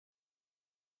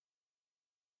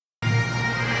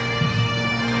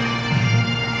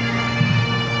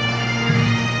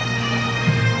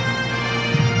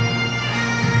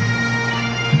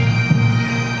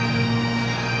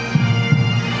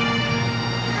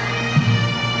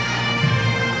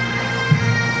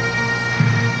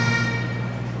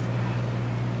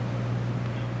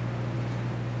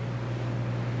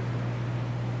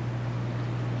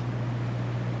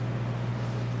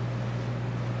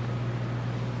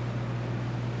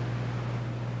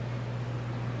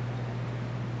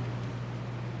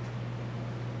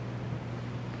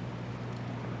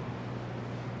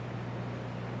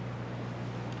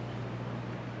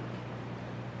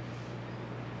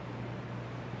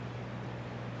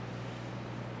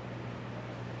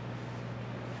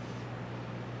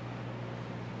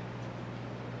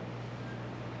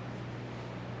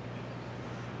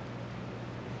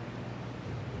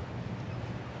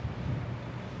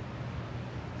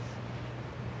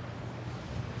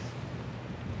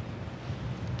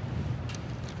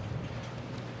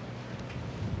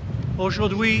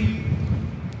Aujourd'hui,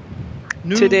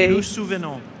 nous Today, nous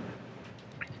souvenons.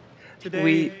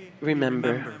 we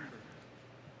remember.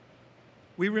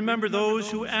 We remember those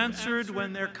who answered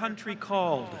when their country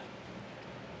called,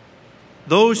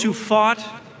 those who fought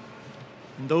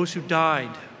and those who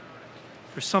died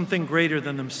for something greater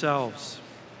than themselves.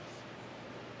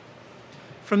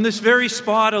 From this very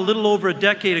spot, a little over a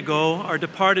decade ago, our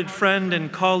departed friend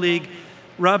and colleague,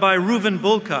 Rabbi Reuven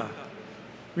Bulka,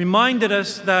 reminded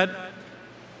us that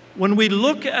when we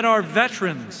look at our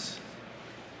veterans,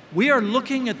 we are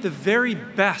looking at the very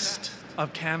best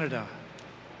of Canada.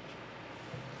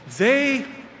 They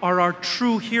are our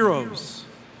true heroes.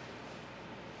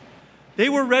 They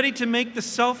were ready to make the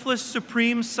selfless,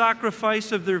 supreme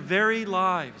sacrifice of their very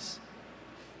lives,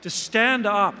 to stand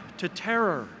up to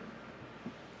terror,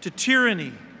 to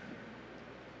tyranny,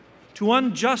 to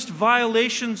unjust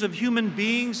violations of human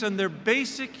beings and their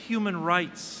basic human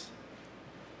rights.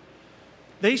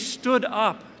 They stood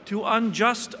up to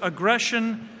unjust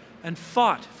aggression and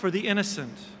fought for the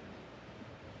innocent.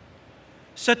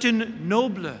 C'est une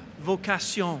noble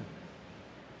vocation,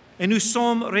 et nous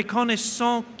sommes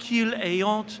reconnaissants qu'ils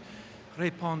ayant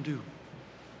répondu.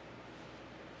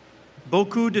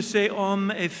 Beaucoup de ces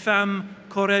hommes et femmes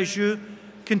courageux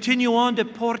continuant de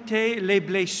porter les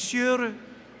blessures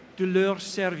de leur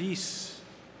service.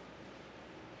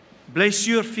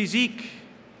 Blessures physiques,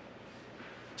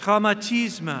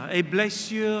 traumatismes et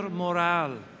blessures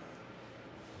morales.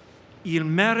 Ils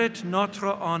méritent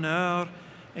notre honneur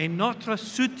et notre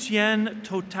soutien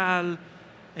total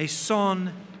et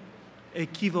sans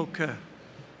équivoque.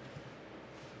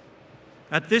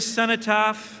 At this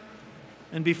cenotaph,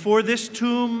 and before this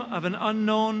tomb of an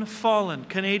unknown fallen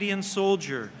Canadian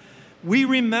soldier, we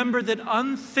remember that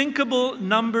unthinkable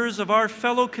numbers of our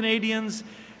fellow Canadians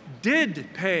did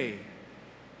pay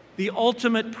the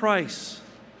ultimate price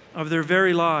of their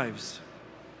very lives.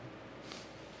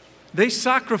 They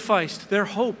sacrificed their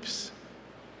hopes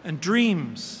and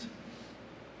dreams,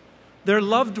 their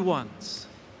loved ones,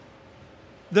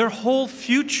 their whole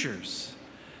futures.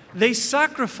 They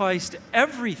sacrificed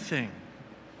everything.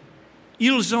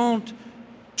 Ils ont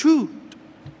tout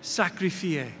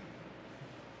sacrifié.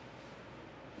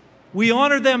 We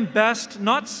honor them best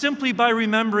not simply by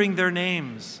remembering their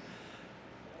names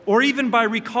or even by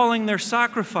recalling their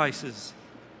sacrifices,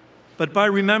 but by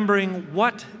remembering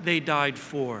what they died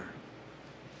for.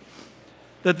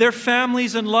 That their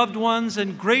families and loved ones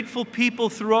and grateful people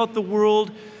throughout the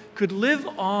world could live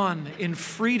on in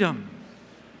freedom,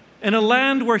 in a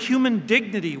land where human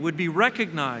dignity would be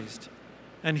recognized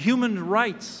and human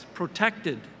rights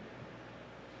protected,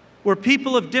 where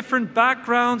people of different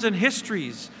backgrounds and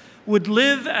histories would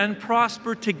live and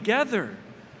prosper together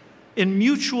in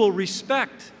mutual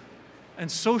respect and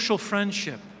social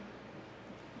friendship.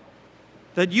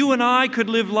 That you and I could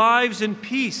live lives in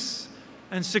peace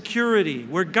and security,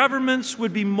 where governments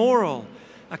would be moral,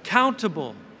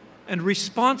 accountable, and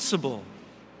responsible,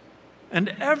 and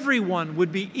everyone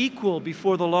would be equal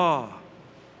before the law,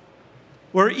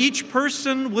 where each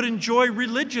person would enjoy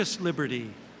religious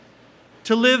liberty,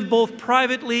 to live both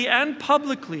privately and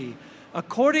publicly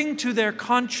according to their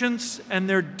conscience and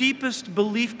their deepest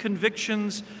belief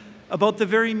convictions about the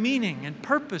very meaning and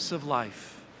purpose of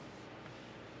life,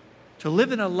 to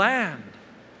live in a land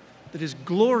that is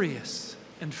glorious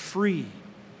and free.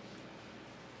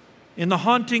 In the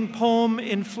haunting poem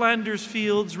In Flanders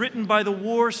Fields, written by the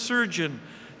war surgeon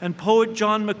and poet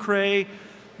John McCrae,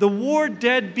 the war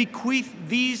dead bequeath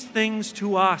these things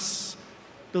to us,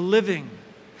 the living,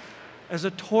 as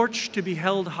a torch to be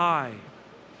held high.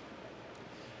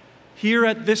 Here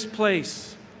at this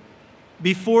place,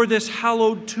 before this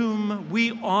hallowed tomb,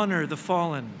 we honor the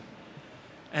fallen,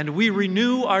 and we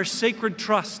renew our sacred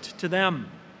trust to them.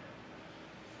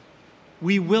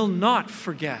 We will not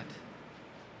forget.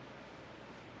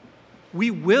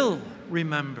 We will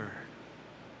remember.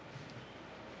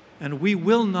 And we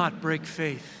will not break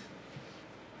faith.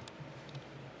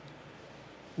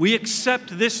 We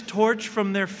accept this torch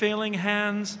from their failing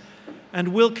hands and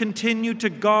will continue to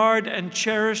guard and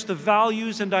cherish the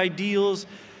values and ideals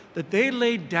that they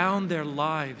laid down their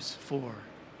lives for.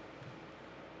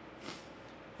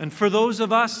 And for those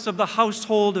of us of the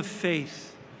household of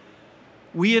faith,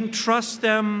 we entrust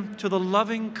them to the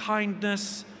loving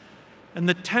kindness and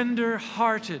the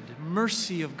tender-hearted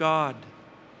mercy of God.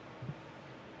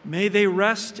 May they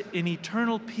rest in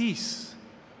eternal peace.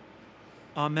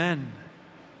 Amen.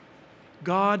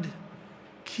 God,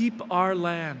 keep our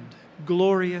land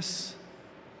glorious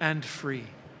and free.